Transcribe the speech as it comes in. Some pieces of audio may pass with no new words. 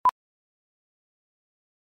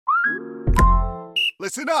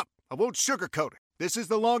Listen up. I won't sugarcoat it. This is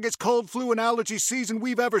the longest cold, flu, and allergy season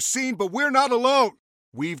we've ever seen, but we're not alone.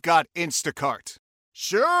 We've got Instacart.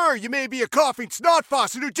 Sure, you may be a coughing snot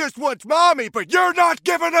faucet who just wants mommy, but you're not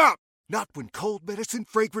giving up. Not when cold medicine,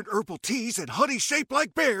 fragrant herbal teas, and honey shaped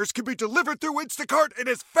like bears can be delivered through Instacart in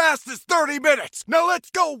as fast as 30 minutes. Now let's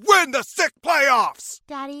go win the sick playoffs.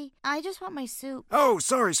 Daddy, I just want my soup. Oh,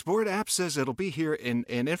 sorry, Sport. App says it'll be here in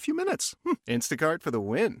a few minutes. Instacart for the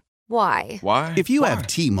win. Why? Why? If you have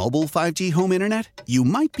T-Mobile 5G home internet, you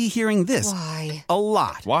might be hearing this Why? a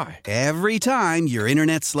lot. Why? Every time your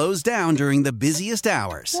internet slows down during the busiest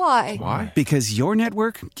hours. Why? Why? Because your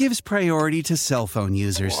network gives priority to cell phone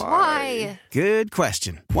users. Why? Good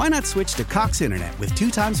question. Why not switch to Cox Internet with 2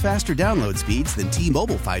 times faster download speeds than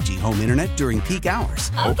T-Mobile 5G home internet during peak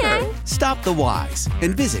hours? Okay. Stop the whys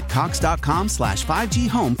and visit cox.com/5G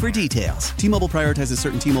home for details. T-Mobile prioritizes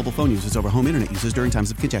certain T-Mobile phone users over home internet users during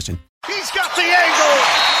times of congestion. He's got the angle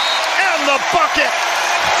and the bucket.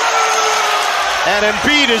 And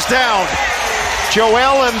Embiid is down.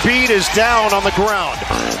 Joel Embiid is down on the ground.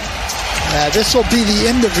 This will be the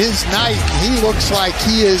end of his night. He looks like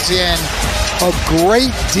he is in a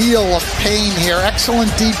great deal of pain here.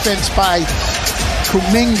 Excellent defense by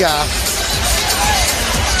Kuminga.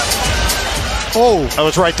 Oh, I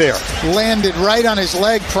was right there. Landed right on his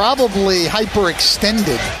leg, probably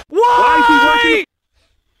hyperextended. Why is he working?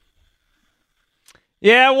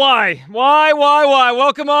 Yeah, why? Why?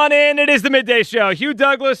 Welcome on in. It is the Midday Show. Hugh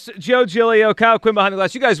Douglas, Joe Giglio, Kyle Quinn behind the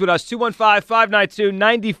glass. You guys with us,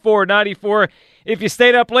 215-592-9494. If you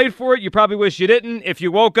stayed up late for it, you probably wish you didn't. If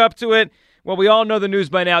you woke up to it, well, we all know the news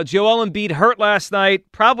by now. Joel Embiid hurt last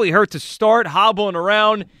night, probably hurt to start, hobbling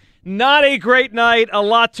around. Not a great night, a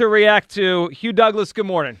lot to react to. Hugh Douglas, good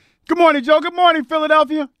morning. Good morning, Joe. Good morning,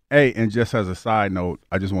 Philadelphia. Hey, and just as a side note,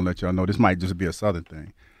 I just want to let y'all know, this might just be a Southern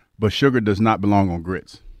thing, but sugar does not belong on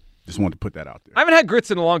grits. Just want to put that out there. I haven't had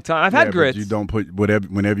grits in a long time. I've had grits. But you don't put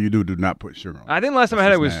whenever you do not put sugar on. I think last time I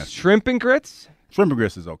had it was nasty. Shrimp and grits. Shrimp and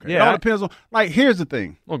grits is okay. Yeah. It all depends on, here's the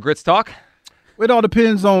thing. Well, grits talk. It all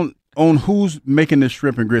depends on who's making this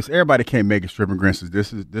shrimp and grits. Everybody can't make it shrimp and grits.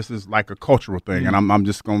 This is like a cultural thing, and I'm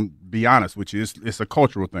just gonna be honest with you. It's a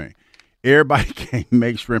cultural thing. Everybody can't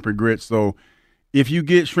make shrimp and grits. So if you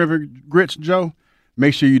get shrimp and grits, Joe,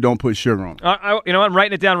 make sure you don't put sugar on it. You know what? I'm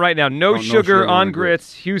writing it down right now. No sugar on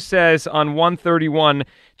grits. Hugh says on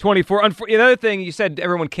 131-24. The other thing you said,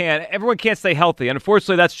 everyone can't stay healthy. And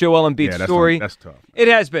unfortunately, that's Joel Embiid's story. That's tough. It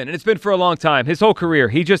has been, and it's been for a long time. His whole career.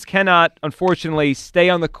 He just cannot, unfortunately, stay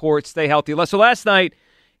on the court, stay healthy. So last night,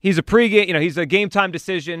 he's a pregame, he's a game time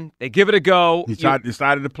decision. They give it a go. He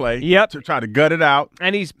decided to play. Yep. To try to gut it out.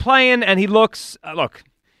 And he's playing, and he looks,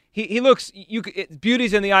 He looks.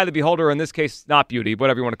 Beauty's in the eye of the beholder. In this case, not beauty,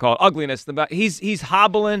 whatever you want to call it, ugliness. He's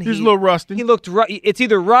hobbling. He's a little rusty. He looked. It's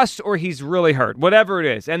either rust or he's really hurt. Whatever it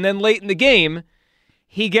is. And then late in the game,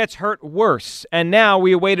 he gets hurt worse. And now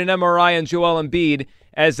we await an MRI on Joel Embiid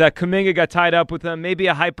as Kuminga got tied up with him. Maybe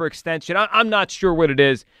a hyperextension. I'm not sure what it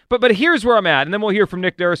is. But here's where I'm at. And then we'll hear from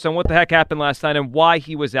Nick Nurse on what the heck happened last night and why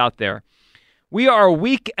he was out there. We are a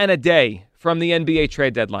week and a day from the NBA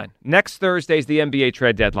trade deadline. Next Thursday is the NBA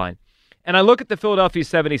trade deadline. And I look at the Philadelphia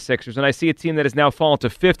 76ers, and I see a team that has now fallen to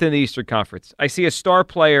fifth in the Eastern Conference. I see a star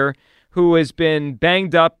player who has been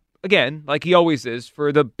banged up, again, like he always is,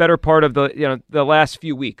 for the better part of the last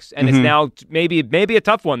few weeks. And it's now maybe a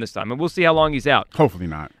tough one this time, and we'll see how long he's out. Hopefully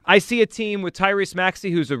not. I see a team with Tyrese Maxey,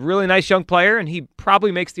 who's a really nice young player, and he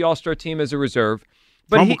probably makes the All-Star team as a reserve.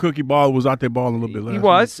 But Cookie Ball was out there balling a little bit last He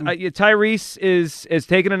was. Tyrese is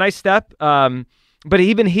taking a nice step, but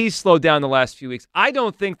even he's slowed down the last few weeks. I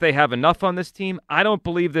don't think they have enough on this team. I don't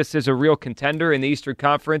believe this is a real contender in the Eastern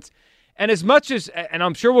Conference. And as much as, and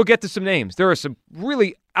I'm sure we'll get to some names, there are some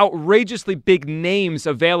really outrageously big names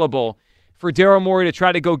available for Daryl Morey to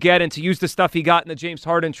try to go get and to use the stuff he got in the James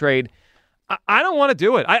Harden trade. I don't want to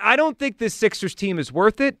do it. I don't think this Sixers team is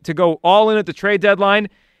worth it to go all in at the trade deadline.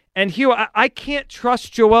 And Hugh, I can't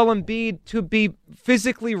trust Joel Embiid to be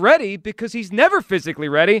physically ready because he's never physically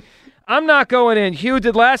ready. I'm not going in. Hugh,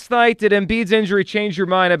 did Embiid's injury change your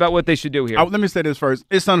mind about what they should do here? Let me say this first.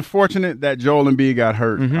 It's unfortunate that Joel Embiid got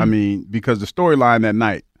hurt. I mean, because the storyline that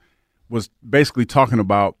night was basically talking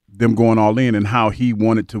about them going all in and how he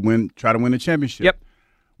wanted to try to win the championship. Yep.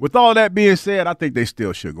 With all that being said, I think they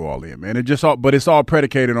still should go all in, man. But it's all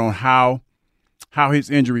predicated on how his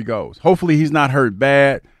injury goes. Hopefully he's not hurt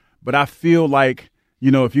bad. But I feel like,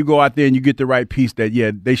 if you go out there and you get the right piece,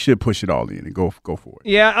 that, they should push it all in and go for it.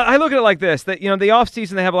 Yeah, I look at it like this, that, the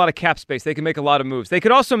offseason, they have a lot of cap space. They can make a lot of moves. They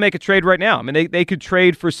could also make a trade right now. I mean, they could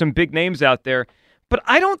trade for some big names out there. But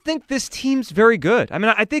I don't think this team's very good. I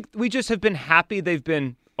mean, I think we just have been happy they've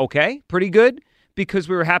been okay, pretty good, because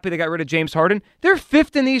we were happy they got rid of James Harden. They're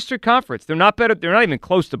 5th in the Eastern Conference. They're not better. They're not even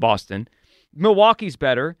close to Boston. Milwaukee's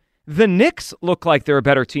better. The Knicks look like they're a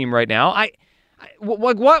better team right now.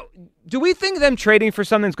 What do we think them trading for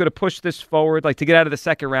something's going to push this forward, like to get out of the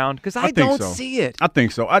second round? Because I don't see it. I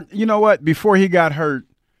think so. You know what? Before he got hurt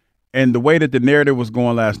and the way that the narrative was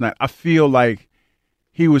going last night, I feel like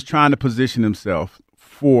he was trying to position himself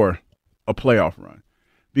for a playoff run.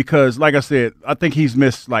 Because, like I said, I think he's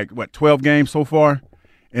missed, 12 games so far?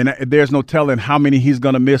 And there's no telling how many he's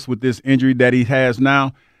going to miss with this injury that he has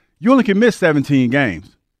now. You only can miss 17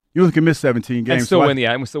 games. You only can miss 17 games. And still win the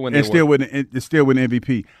award. And still win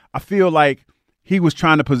MVP. I feel like he was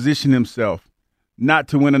trying to position himself not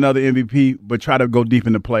to win another MVP, but try to go deep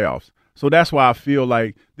in the playoffs. So that's why I feel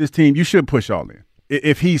like this team, you should push all in.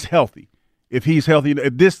 If he's healthy. If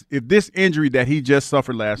this injury that he just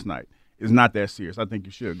suffered last night is not that serious, I think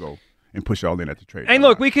you should go and push all in at the trade. And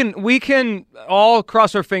look, we can all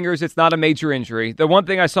cross our fingers it's not a major injury. The one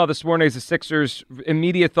thing I saw this morning is the Sixers'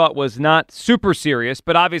 immediate thought was not super serious,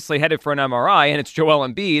 but obviously headed for an MRI, and it's Joel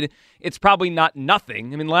Embiid. It's probably not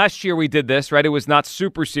nothing. I mean, last year we did this, right? It was not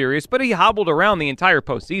super serious, but he hobbled around the entire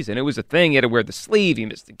postseason. It was a thing. He had to wear the sleeve. He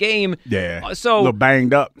missed the game. Yeah, so a little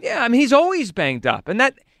banged up. Yeah, I mean, he's always banged up, and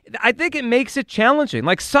that I think it makes it challenging.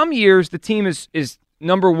 Like some years the team is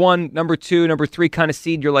number 1, number 2, number 3 kind of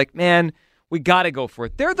seed. You're like, man, we got to go for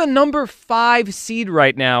it. They're the number 5 seed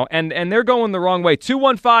right now, and they're going the wrong way.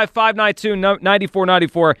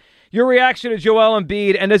 215-592-9494. Your reaction to Joel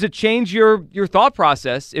Embiid, and does it change your thought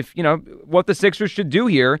process if, what the Sixers should do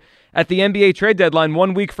here at the NBA trade deadline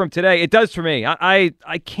 1 week from today? It does for me. I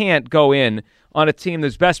can't go in on a team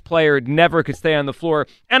whose best player never could stay on the floor.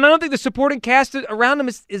 And I don't think the supporting cast around him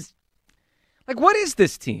is like, what is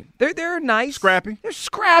this team? They're nice. Scrappy. They're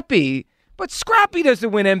scrappy. But Scrappy doesn't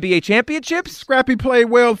win NBA championships. Scrappy played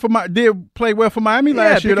well for Miami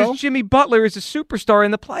last year, though. Because Jimmy Butler is a superstar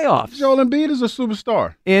in the playoffs. Joel Embiid is a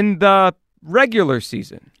superstar. In the regular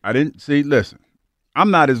season. Listen, I'm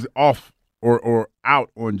not as off or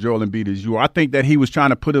out on Joel Embiid as you are. I think that he was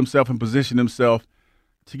trying to put himself and position himself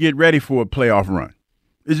to get ready for a playoff run.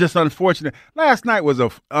 It's just unfortunate. Last night was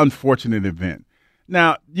an unfortunate event.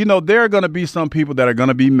 Now, there are going to be some people that are going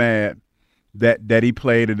to be mad that he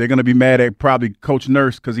played, and they're going to be mad at probably Coach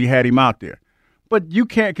Nurse because he had him out there. But you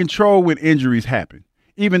can't control when injuries happen.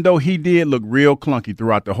 Even though he did look real clunky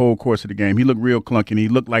throughout the whole course of the game. He looked real clunky, and he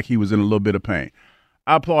looked like he was in a little bit of pain.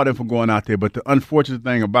 I applaud him for going out there, but the unfortunate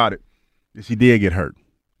thing about it is he did get hurt.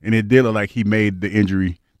 And it did look like he made the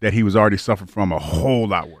injury that he was already suffering from a whole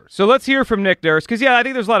lot worse. So let's hear from Nick Nurse, because, I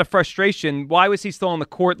think there's a lot of frustration. Why was he still on the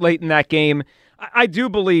court late in that game? I do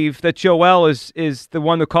believe that Joel is the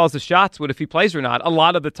one who calls the shots with if he plays or not a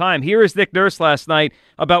lot of the time. Here is Nick Nurse last night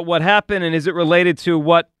about what happened, and is it related to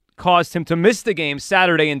what caused him to miss the game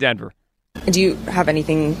Saturday in Denver? Do you have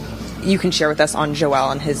anything you can share with us on Joel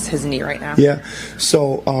and his knee right now? Yeah,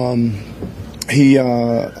 so he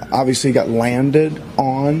obviously got landed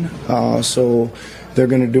on, so they're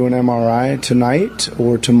going to do an MRI tonight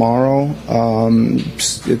or tomorrow.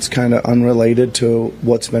 It's kind of unrelated to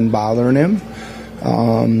what's been bothering him.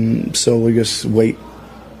 So we just wait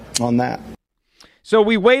on that. So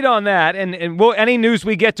we wait on that, and any news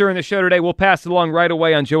we get during the show today, we'll pass it along right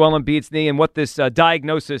away on Joel Embiid's knee and what this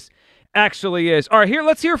diagnosis actually is. All right,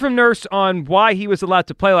 let's hear from Nurse on why he was allowed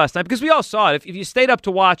to play last night, because we all saw it. If you stayed up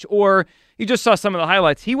to watch or you just saw some of the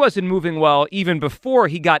highlights, he wasn't moving well even before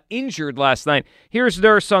he got injured last night. Here's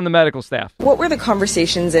Nurse on the medical staff. What were the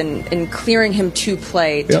conversations in clearing him to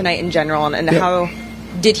play tonight in general, and how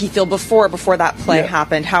did he feel before that play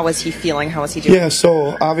happened? How was he feeling? How was he doing? Yeah,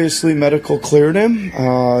 so obviously medical cleared him.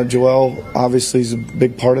 Joel obviously is a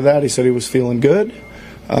big part of that. He said he was feeling good.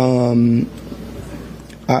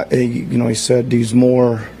 He said he's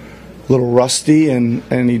more a little rusty, and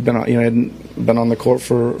he'd been hadn't been on the court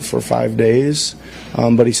for 5 days,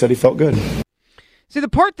 but he said he felt good. See, the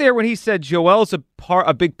part there when he said Joel's a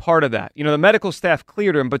big part of that. The medical staff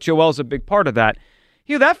cleared him, but Joel's a big part of that.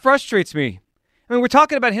 That frustrates me. I mean, we're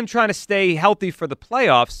talking about him trying to stay healthy for the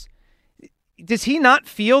playoffs. Does he not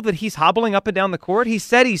feel that he's hobbling up and down the court? He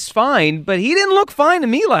said he's fine, but he didn't look fine to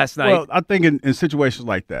me last night. Well, I think in situations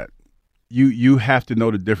like that, you have to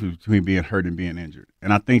know the difference between being hurt and being injured.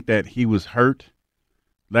 And I think that he was hurt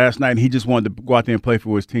last night, and he just wanted to go out there and play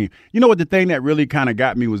for his team. You know what, the thing that really kind of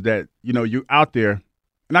got me was that, you're out there,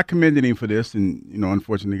 and I commended him for this, and,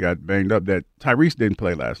 unfortunately got banged up, that Tyrese didn't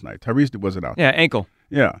play last night. Tyrese wasn't out there. Yeah, ankle.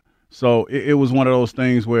 Yeah. So it was one of those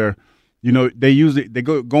things where, they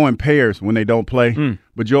go in pairs when they don't play.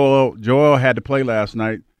 But Joel had to play last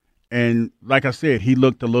night, and like I said, he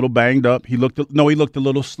looked a little banged up. He looked a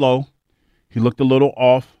little slow. He looked a little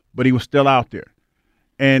off, but he was still out there.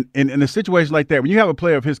 And in a situation like that, when you have a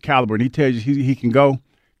player of his caliber and he tells you he can go,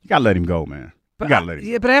 you gotta let him go, man. You gotta let him.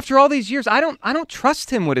 Yeah, but after all these years, I don't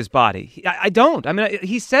trust him with his body. I don't. I mean,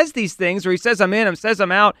 he says these things, or he says I'm in, he says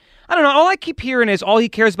I'm out. I don't know. All I keep hearing is all he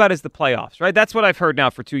cares about is the playoffs, right? That's what I've heard now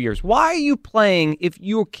for 2 years. Why are you playing if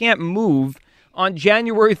you can't move on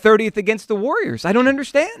January 30th against the Warriors? I don't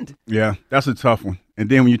understand. Yeah, that's a tough one. And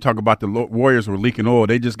then when you talk about the Warriors were leaking oil,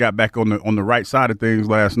 they just got back on the right side of things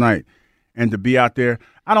last night. And to be out there,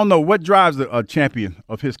 I don't know what drives a champion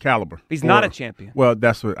of his caliber. He's not a champion. Well,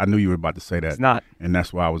 that's what I knew you were about to say that. He's not. And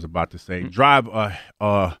that's what I was about to say. Drive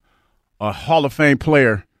a Hall of Fame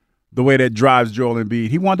player the way that drives Joel Embiid.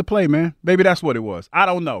 He wanted to play, man. Maybe that's what it was. I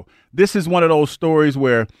don't know. This is one of those stories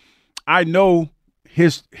where I know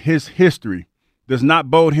his history does not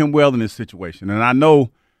bode him well in this situation. And I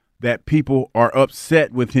know that people are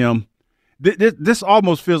upset with him. This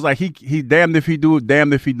almost feels like he damned if he do,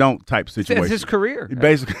 damned if he don't type situation. It's his career.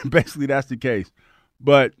 Basically, that's the case.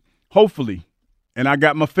 But hopefully, and I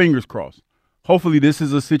got my fingers crossed, hopefully this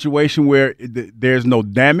is a situation where there's no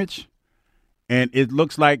damage, and it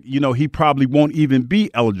looks like, he probably won't even be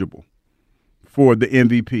eligible for the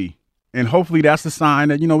MVP. And hopefully that's a sign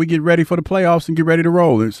that, we get ready for the playoffs and get ready to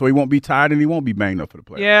roll. So he won't be tired and he won't be banged up for the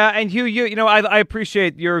playoffs. Yeah, and I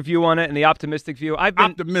appreciate your view on it and the optimistic view.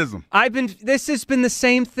 Optimism. This has been the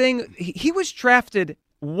same thing. He was drafted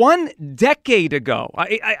 1 decade ago.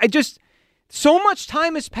 I just, so much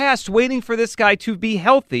time has passed waiting for this guy to be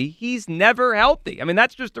healthy. He's never healthy. I mean,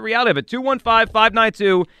 that's just the reality of it.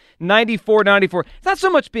 215-592-9494. It's not so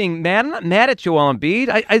much being mad. I'm not mad at Joel Embiid.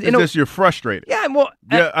 It's just you're frustrated. Yeah, well,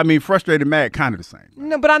 frustrated and mad, kind of the same.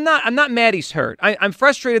 No, but I'm not mad he's hurt. I'm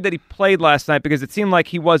frustrated that he played last night because it seemed like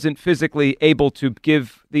he wasn't physically able to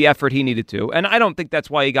give the effort he needed to, and I don't think that's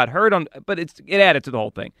why he got hurt. But it added to the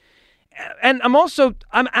whole thing. And I'm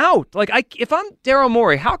out. Like, if I'm Daryl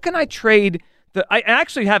Morey, how can I trade I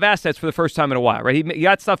actually have assets for the first time in a while, right? He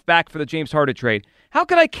got stuff back for the James Harden trade. How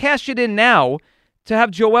can I cash it in now to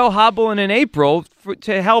have Joel hobble in April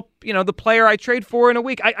to help, the player I trade for in a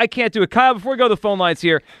week? I can't do it. Kyle, before we go to the phone lines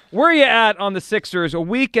here, where are you at on the Sixers a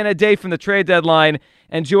week and a day from the trade deadline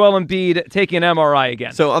and Joel Embiid taking an MRI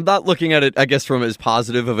again? So I'm not looking at it, I guess, from as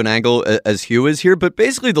positive of an angle as Hugh is here, but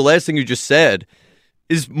basically the last thing you just said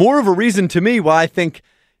is more of a reason to me why I think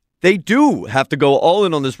they do have to go all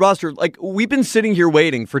in on this roster. Like, we've been sitting here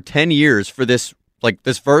waiting for 10 years for this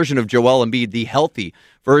version of Joel Embiid, the healthy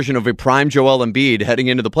version of a prime Joel Embiid heading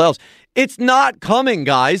into the playoffs. It's not coming,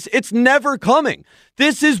 guys. It's never coming.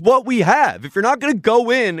 This is what we have. If you're not going to go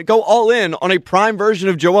all in on a prime version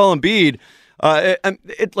of Joel Embiid,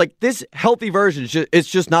 it's like this healthy version, it's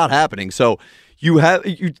just not happening. So you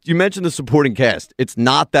mentioned the supporting cast. It's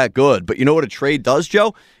not that good. But you know what a trade does,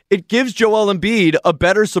 Joe? It gives Joel Embiid a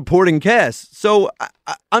better supporting cast. So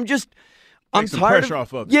I'm tired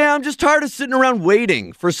I'm just tired of sitting around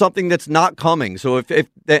waiting for something that's not coming. So we're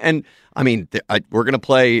going to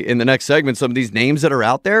play in the next segment some of these names that are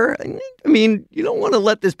out there. I mean, you don't want to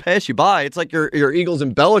let this pass you by. It's like your Eagles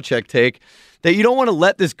and Belichick take that you don't want to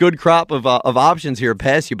let this good crop of options here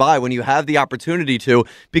pass you by when you have the opportunity to,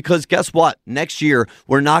 because guess what? Next year,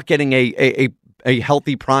 we're not getting a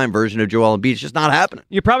healthy prime version of Joel Embiid. It's just not happening.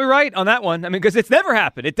 You're probably right on that one. I mean, because it's never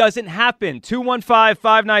happened. It doesn't happen.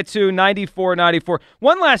 215-592-9494.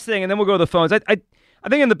 One last thing, and then we'll go to the phones. I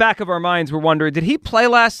think in the back of our minds, we're wondering, did he play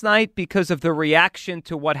last night because of the reaction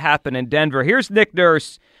to what happened in Denver? Here's Nick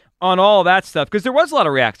Nurse on all that stuff, because there was a lot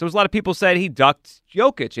of reaction. There was a lot of people said he ducked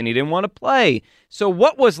Jokic and he didn't want to play. So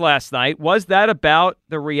what was last night? Was that about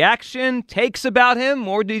the reaction, takes about him,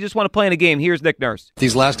 or did he just want to play in a game? Here's Nick Nurse.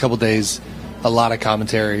 These last couple days, a lot of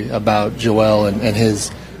commentary about Joel and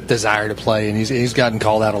his desire to play, and he's gotten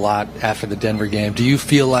called out a lot after the Denver game. Do you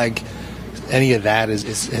feel like any of that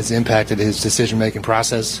has impacted his decision-making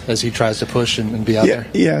process as he tries to push and be out there?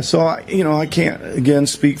 Yeah, so I can't, again,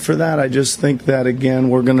 speak for that. I just think that, again,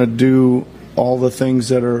 we're going to do all the things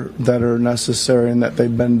that are necessary and that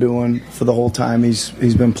they've been doing for the whole time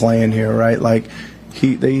he's been playing here, right? Like,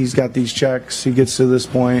 he's got these checks. He gets to this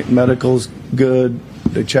point. Medical's good.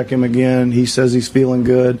 They check him again. He says he's feeling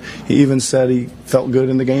good. He even said he felt good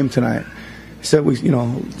in the game tonight. He said,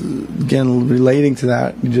 again, relating to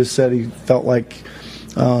that, he just said he felt like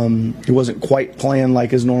he wasn't quite playing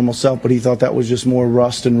like his normal self, but he thought that was just more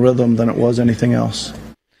rust and rhythm than it was anything else.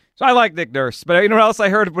 So I like Nick Nurse, but you know what else I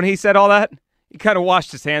heard when he said all that? he kind of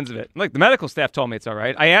washed his hands of it. Like, the medical staff told me it's all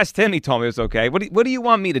right. I asked him, he told me it was okay. What do you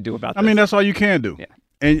want me to do about this? I mean, that's all you can do. Yeah.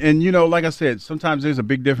 And like I said, sometimes there's a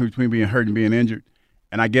big difference between being hurt and being injured.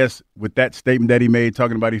 And I guess with that statement that he made,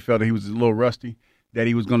 talking about he felt that he was a little rusty, that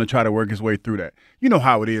he was going to try to work his way through that. You know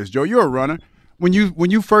how it is, Joe. You're a runner. When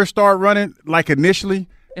you first start running, like initially,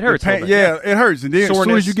 it hurts. It hurts. And then as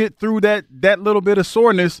soon as you get through that little bit of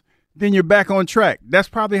soreness, then you're back on track. That's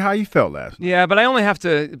probably how you felt last night. Yeah, but I only have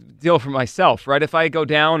to deal for myself, right? If I go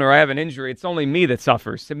down or I have an injury, it's only me that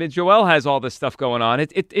suffers. I mean, Joel has all this stuff going on.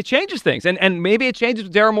 It changes things. And maybe it changes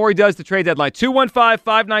what Daryl Morey does the trade deadline.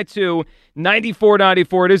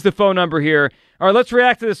 215-592-9494. It is the phone number here. All right, let's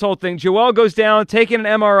react to this whole thing. Joel goes down, taking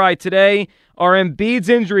an MRI today. Are Embiid's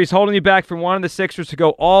injuries holding you back from wanting the Sixers to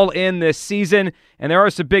go all in this season? And there are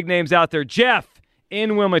some big names out there. Jeff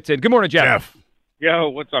in Wilmington. Good morning, Jeff. Yo,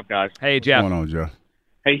 what's up, guys? Hey, Jeff. What's going on, Jeff?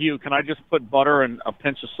 Hey, Hugh, can I just put butter and a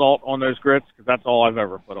pinch of salt on those grits? Because that's all I've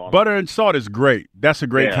ever put on. Butter and salt is great. That's a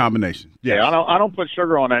great combination. Yes. Yeah, I don't put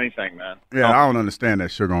sugar on anything, man. Yeah, I don't understand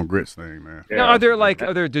that sugar on grits thing, man. Yeah. Now, are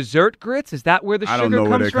there dessert grits? Is that where the sugar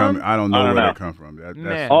comes from? I don't know where they come from.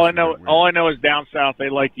 All I know is down south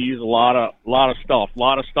they like to use a lot of stuff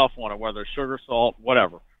on it, whether it's sugar, salt,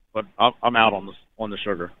 whatever. But I'm out on the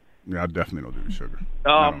sugar. Yeah, I definitely don't do the sugar.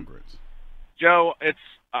 Not on grits. Joe,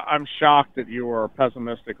 I'm shocked that you are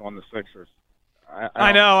pessimistic on the Sixers.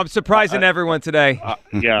 I know. I'm surprising everyone today.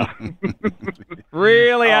 Yeah.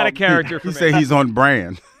 Really out of character for me. You say he's on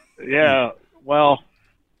brand. Yeah. Well,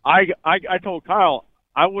 I told Kyle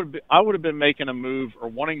I would have been making a move or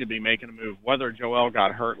wanting to be making a move whether Joel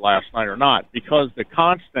got hurt last night or not, because the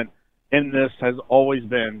constant in this has always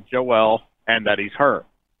been Joel and that he's hurt.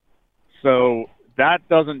 So that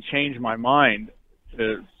doesn't change my mind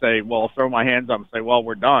to say, well, throw my hands up and say, well,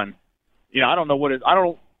 we're done. You know, I don't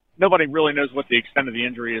know nobody really knows what the extent of the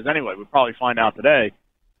injury is anyway. We'll probably find out today.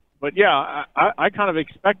 But yeah, I kind of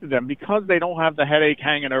expected them, because they don't have the headache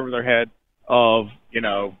hanging over their head of,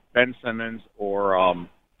 Ben Simmons or,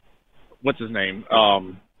 what's his name?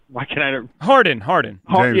 Why can't I? Harden. James Harden.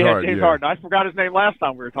 Harden. I forgot his name last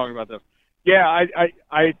time we were talking about this. Yeah,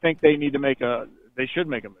 I think they should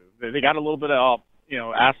make a move. They got a little bit of,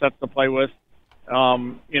 assets to play with.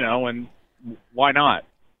 And why not?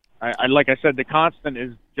 Like I said, the constant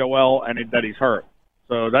is Joel and that he's hurt.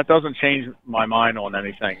 So that doesn't change my mind on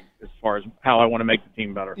anything as far as how I want to make the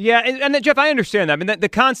team better. Yeah, and Jeff, I understand that. I mean, the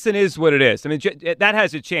constant is what it is. I mean, that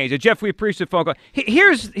hasn't changed. Jeff, we appreciate the phone call.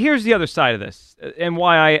 Here's the other side of this, and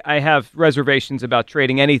why I have reservations about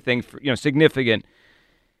trading anything for, significant.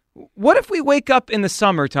 What if we wake up in the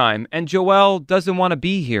summertime and Joel doesn't want to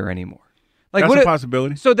be here anymore? Like, that's a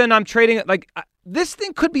possibility. So then I'm trading it. Like, this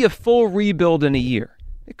thing could be a full rebuild in a year.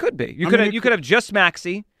 It could be. You could have just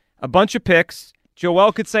Maxey, a bunch of picks.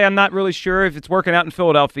 Joel could say, I'm not really sure if it's working out in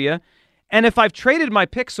Philadelphia. And if I've traded my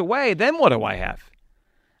picks away, then what do I have?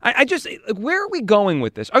 I just, where are we going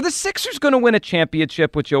with this? Are the Sixers going to win a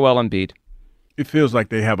championship with Joel Embiid? It feels like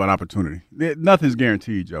they have an opportunity. Nothing's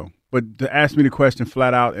guaranteed, Joe. But to ask me the question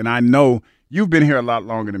flat out, and I know you've been here a lot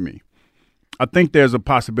longer than me, I think there's a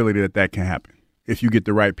possibility that can happen if you get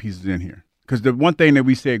the right pieces in here. Because the one thing that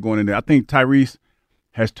we said going in there, I think Tyrese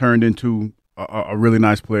has turned into a really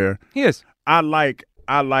nice player. He is. I like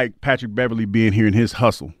Patrick Beverly being here in his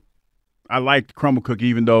hustle. I like Crumble Cook,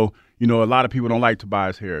 even though, a lot of people don't like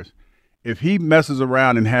Tobias Harris. If he messes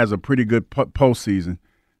around and has a pretty good postseason,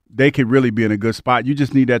 they could really be in a good spot. You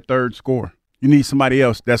just need that third scorer. You need somebody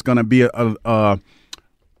else that's going to be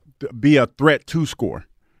a threat to score.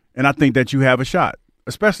 And I think that you have a shot,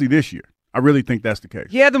 especially this year. I really think that's the case.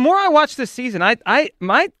 Yeah, the more I watch this season,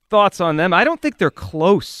 my thoughts on them, I don't think they're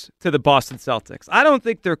close to the Boston Celtics. I don't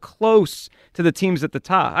think they're close to the teams at the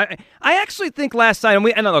top. I actually think last night,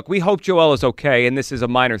 and look, we hope Joel is okay, and this is a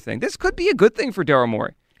minor thing. This could be a good thing for Daryl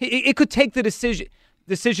Morey. It could take the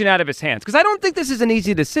decision out of his hands, because I don't think this is an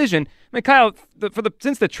easy decision. I mean, Kyle,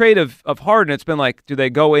 since the trade of Harden, it's been like, do they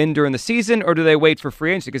go in during the season or do they wait for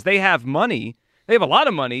free agency? Because they have money. They have a lot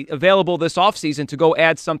of money available this offseason to go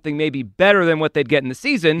add something maybe better than what they'd get in the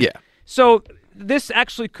season. Yeah. So this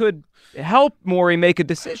actually could help Morey make a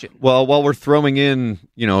decision. Well, while we're throwing in,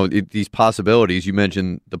 these possibilities, you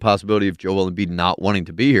mentioned the possibility of Joel Embiid not wanting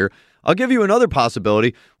to be here. I'll give you another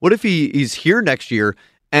possibility. What if he's here next year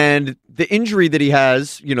and the injury that he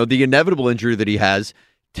has, the inevitable injury that he has,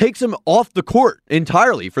 takes him off the court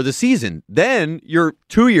entirely for the season? Then you're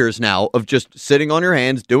 2 years now of just sitting on your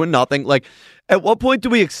hands, doing nothing. Like, at what point do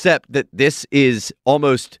we accept that this is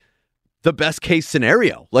almost the best case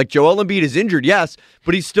scenario. Like, Joel Embiid is injured, yes,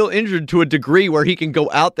 but he's still injured to a degree where he can go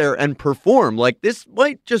out there and perform. Like, this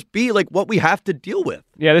might just be like what we have to deal with.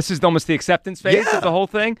 Yeah, this is almost the acceptance phase of the whole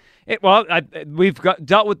thing. We've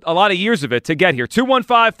dealt with a lot of years of it to get here.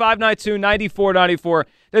 215-592-9494.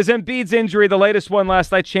 Does Embiid's injury, the latest one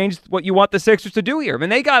last night, change what you want the Sixers to do here? I mean,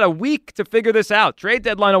 they got a week to figure this out. Trade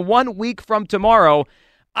deadline of 1 week from tomorrow.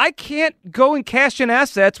 I can't go and cash in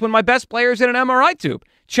assets when my best player is in an MRI tube.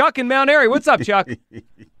 Chuck in Mount Airy. What's up, Chuck? Hey,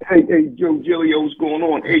 Joe Gilio, what's going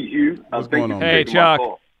on? Hey, Hugh. What's going on? Hey, Chuck.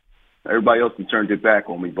 Everybody else can turn it back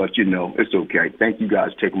on me, but, it's okay. Thank you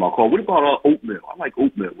guys for taking my call. What about oatmeal? I like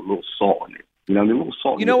oatmeal with a little salt in it. You know what I mean? A little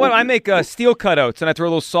salt. You know what? I make steel cut oats, and I throw a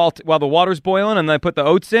little salt while the water's boiling, and then I put the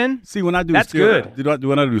oats in. See, when I do that's good.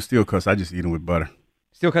 When I do steel cuts, I just eat them with butter.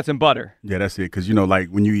 Steel cuts and butter. Yeah, that's it. Because, like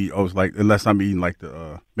when you eat oats, like unless I'm eating like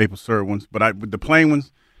the maple syrup ones, but with the plain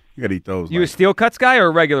ones, you got to eat those. You a steel cuts guy or a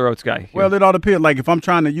regular oats guy? Well, it all depends. Like if I'm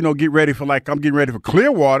trying to, get ready for I'm getting ready for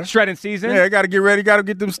Clearwater. Shredding season? Yeah, I got to get ready. Got to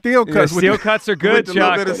get them steel cuts. Steel cuts are good, with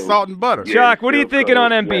Chuck. a little bit of salt and butter. Chuck, what are you thinking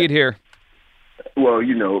on Embiid here? Well,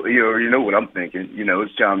 you already know what I'm thinking.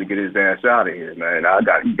 It's time to get his ass out of here, man.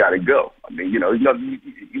 He got to go. I mean,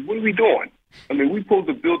 what are we doing? I mean, we're supposed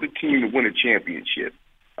to build a team to win a championship.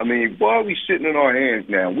 I mean, why are we sitting in our hands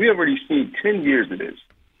now? We already seen 10 years of this.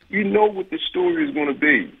 You know what the story is going to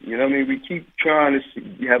be. You know what I mean? We keep trying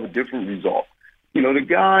to have a different result. The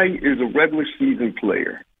guy is a regular season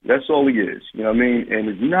player. That's all he is. You know what I mean? And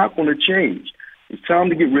it's not going to change. It's time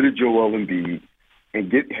to get rid of Joel Embiid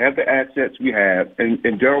and have the assets we have. And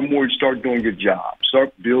Daryl Morey, start doing your job.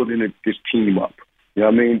 Start building this team up. You know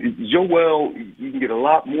what I mean? Joel, you can get a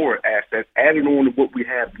lot more assets added on to what we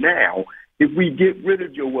have now if we get rid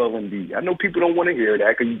of Joel Embiid. I know people don't want to hear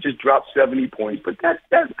that because you just dropped 70 points, but that's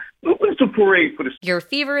a parade for the... Your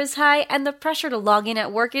fever is high and the pressure to log in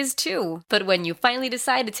at work is too. But when you finally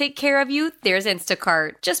decide to take care of you, there's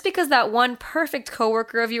Instacart. Just because that one perfect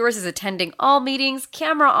coworker of yours is attending all meetings,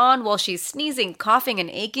 camera on while she's sneezing, coughing, and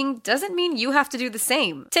aching, doesn't mean you have to do the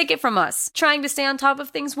same. Take it from us. Trying to stay on top of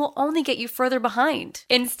things will only get you further behind.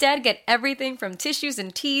 Instead, get everything from tissues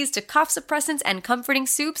and teas to cough suppressants and comforting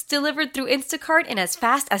soups delivered through Instacart in as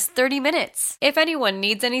fast as 30 minutes. If anyone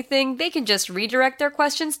needs anything, they can just redirect their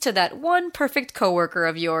questions to that one perfect coworker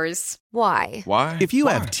of yours. Why? If you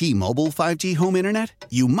have T-Mobile 5G home internet,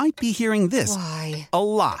 you might be hearing this Why? a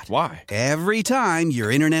lot. Why? Every time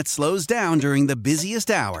your internet slows down during the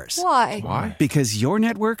busiest hours. Why? Because your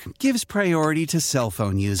network gives priority to cell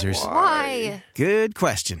phone users. Why? Good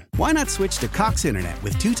question. Why not switch to Cox Internet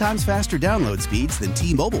with 2 times faster download speeds than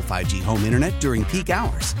T-Mobile 5G home internet during peak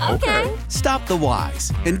hours? Okay. Stop the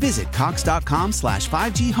whys and visit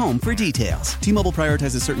cox.com/5G home for details. T-Mobile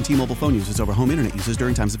prioritizes certain T-Mobile phone users over home internet users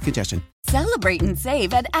during times of congestion. Celebrate and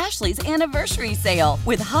save at Ashley's Anniversary Sale.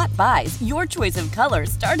 With Hot Buys, your choice of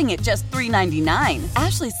colors starting at just $3.99.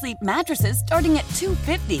 Ashley Sleep mattresses starting at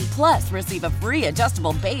 $2.50. Plus, receive a free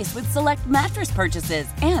adjustable base with select mattress purchases.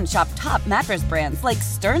 And shop top mattress brands like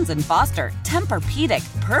Stearns & Foster,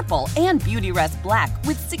 Tempur-Pedic, Purple, and Beautyrest Black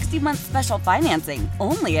with 60-month special financing.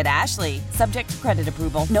 Only at Ashley. Subject to credit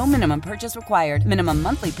approval. No minimum purchase required. Minimum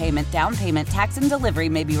monthly payment, down payment, tax, and delivery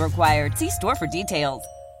may be required. See store for details.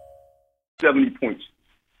 70 points.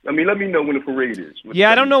 I mean, let me know when the parade is. Yeah,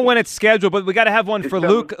 I don't know when it's scheduled, but we got to have one for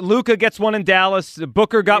Luke. Luka gets one in Dallas.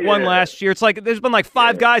 Booker got one last year. It's like there's been like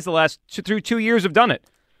 5 guys the last 2 years have done it.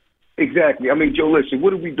 Exactly. I mean, Joe, listen,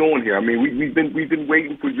 what are we doing here? I mean, we've been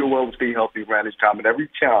waiting for Joel to stay healthy around this time, and every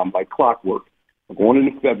time, like clockwork, we're going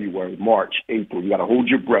into February, March, April. You got to hold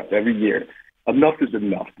your breath every year. Enough is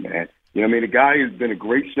enough, man. You know what I mean? The guy has been a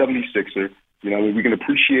great 76er. You know what I mean? We can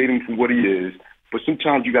appreciate him for what he is. But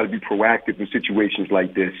sometimes you got to be proactive in situations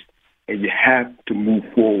like this, and you have to move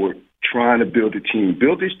forward trying to build a team.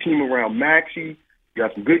 Build this team around Maxey. You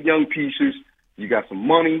got some good young pieces. You got some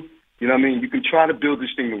money. You know what I mean? You can try to build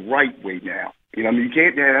this thing the right way now. You know what I mean? You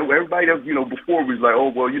can't have everybody else, before was like, oh,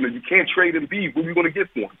 well, you can't trade Embiid. What are we going to get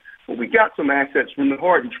for him? Well, we got some assets from the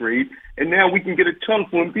Harden trade, and now we can get a ton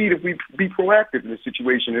for Embiid if we be proactive in this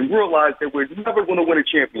situation and realize that we're never going to win a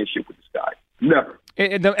championship with this guy. Never.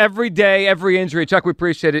 Every day, every injury, Chuck, we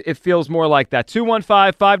appreciate it. It feels more like that.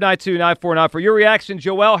 215-592-9494. Your reaction,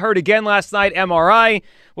 Joel hurt again last night, MRI.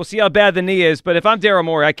 We'll see how bad the knee is, but if I'm Daryl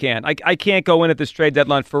Morey, I can't. I can't go in at this trade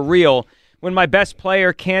deadline for real when my best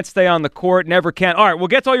player can't stay on the court, never can. All right, we'll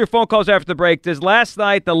get to all your phone calls after the break. Does last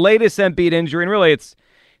night, the latest Embiid injury, and really it's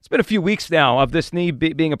been a few weeks now of this knee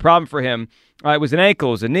being a problem for him. It was an ankle,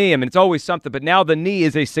 it was a knee. I mean, it's always something, but now the knee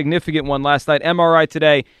is a significant one last night. MRI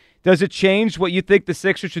today. Does it change what you think the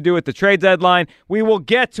Sixers should do at the trade deadline? We will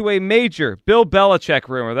get to a major Bill Belichick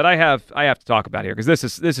rumor that I have to talk about here because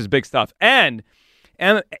this is big stuff. And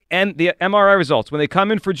the MRI results, when they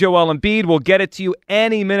come in for Joel Embiid, we'll get it to you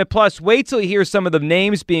any minute. Plus, wait till you hear some of the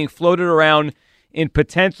names being floated around in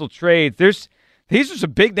potential trades. These are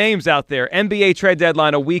some big names out there. NBA trade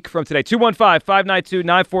deadline a week from today.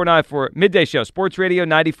 215-592-9494. Midday show. Sports Radio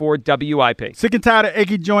 94 WIP. Sick and tired of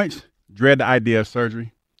achy joints? Dread the idea of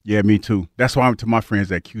surgery? Yeah, me too. That's why I'm to my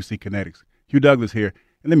friends at QC Kinetics. Hugh Douglas here.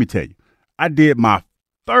 And let me tell you, I did my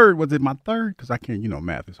third. Was it my third? Because I can't,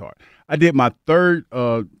 math is hard. I did my third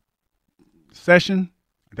session.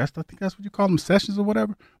 I think that's what you call them, sessions or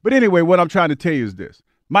whatever. But anyway, what I'm trying to tell you is this.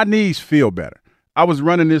 My knees feel better. I was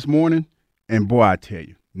running this morning. And boy, I tell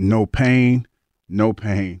you, no pain, no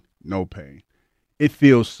pain, no pain. It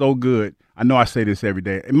feels so good. I know I say this every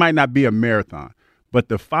day. It might not be a marathon, but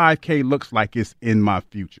the 5K looks like it's in my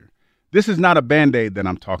future. This is not a Band-Aid that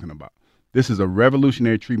I'm talking about. This is a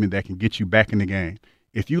revolutionary treatment that can get you back in the game.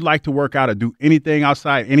 If you like to work out or do anything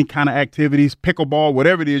outside, any kind of activities, pickleball,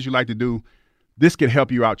 whatever it is you like to do, this can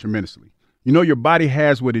help you out tremendously. Your body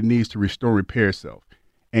has what it needs to restore and repair itself,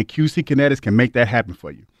 and QC Kinetics can make that happen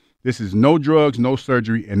for you. This is no drugs, no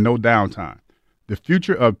surgery, and no downtime. The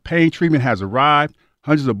future of pain treatment has arrived.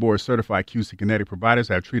 Hundreds of board-certified QC Kinetic providers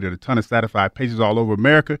have treated a ton of satisfied patients all over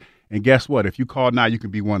America. And guess what? If you call now, you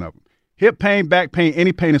can be one of them. Hip pain, back pain,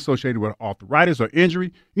 any pain associated with arthritis or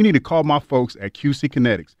injury, you need to call my folks at QC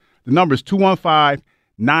Kinetics. The number is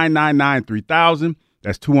 215-999-3000.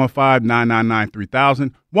 That's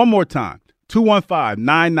 215-999-3000. One more time,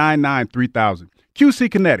 215-999-3000. QC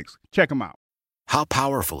Kinetics. Check them out. How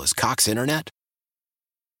powerful is Cox Internet?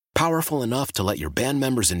 Powerful enough to let your band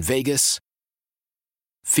members in Vegas,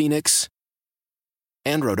 Phoenix,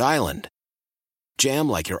 and Rhode Island jam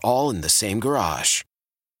like you're all in the same garage.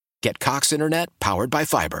 Get Cox Internet powered by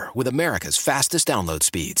fiber with America's fastest download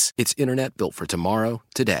speeds. It's internet built for tomorrow,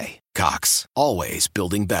 today. Cox, always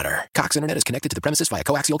building better. Cox Internet is connected to the premises via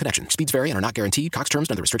coaxial connection. Speeds vary and are not guaranteed. Cox terms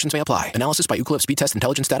and other restrictions may apply. Analysis by Ookla Speed Test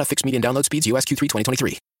Intelligence Data. Fixed median download speeds. US Q3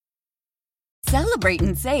 2023. Celebrate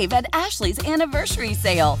and save at Ashley's Anniversary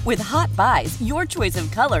Sale. With Hot Buys, your choice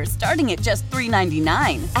of colors starting at just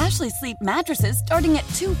 $3.99. Ashley Sleep mattresses starting at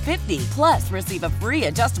 $2.50. Plus, receive a free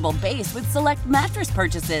adjustable base with select mattress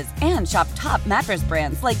purchases. And shop top mattress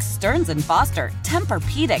brands like Stearns & Foster,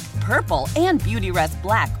 Tempur-Pedic, Purple, and Beautyrest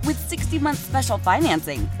Black with 60-month special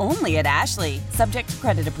financing. Only at Ashley. Subject to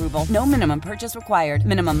credit approval. No minimum purchase required.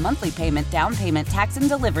 Minimum monthly payment, down payment, tax, and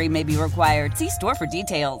delivery may be required. See store for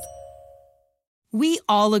details. We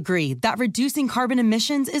all agree that reducing carbon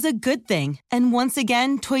emissions is a good thing. And once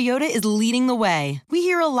again, Toyota is leading the way. We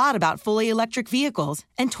hear a lot about fully electric vehicles,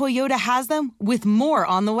 and Toyota has them with more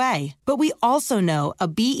on the way. But we also know a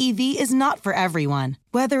BEV is not for everyone.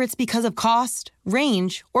 Whether it's because of cost,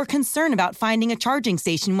 range, or concern about finding a charging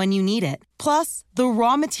station when you need it. Plus, the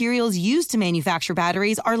raw materials used to manufacture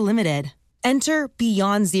batteries are limited. Enter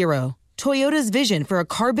Beyond Zero, Toyota's vision for a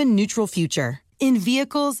carbon-neutral future. In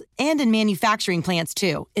vehicles and in manufacturing plants,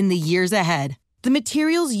 too, in the years ahead. The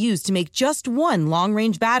materials used to make just one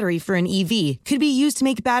long-range battery for an EV could be used to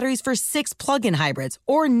make batteries for 6 plug-in hybrids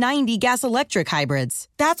or 90 gas-electric hybrids.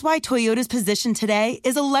 That's why Toyota's position today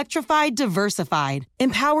is electrified, diversified,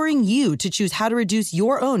 empowering you to choose how to reduce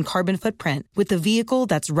your own carbon footprint with the vehicle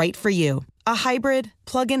that's right for you. A hybrid,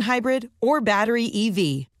 plug-in hybrid, or battery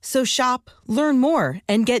EV. So shop, learn more,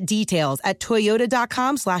 and get details at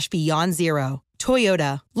toyota.com/beyondzero.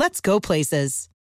 Toyota, let's go places.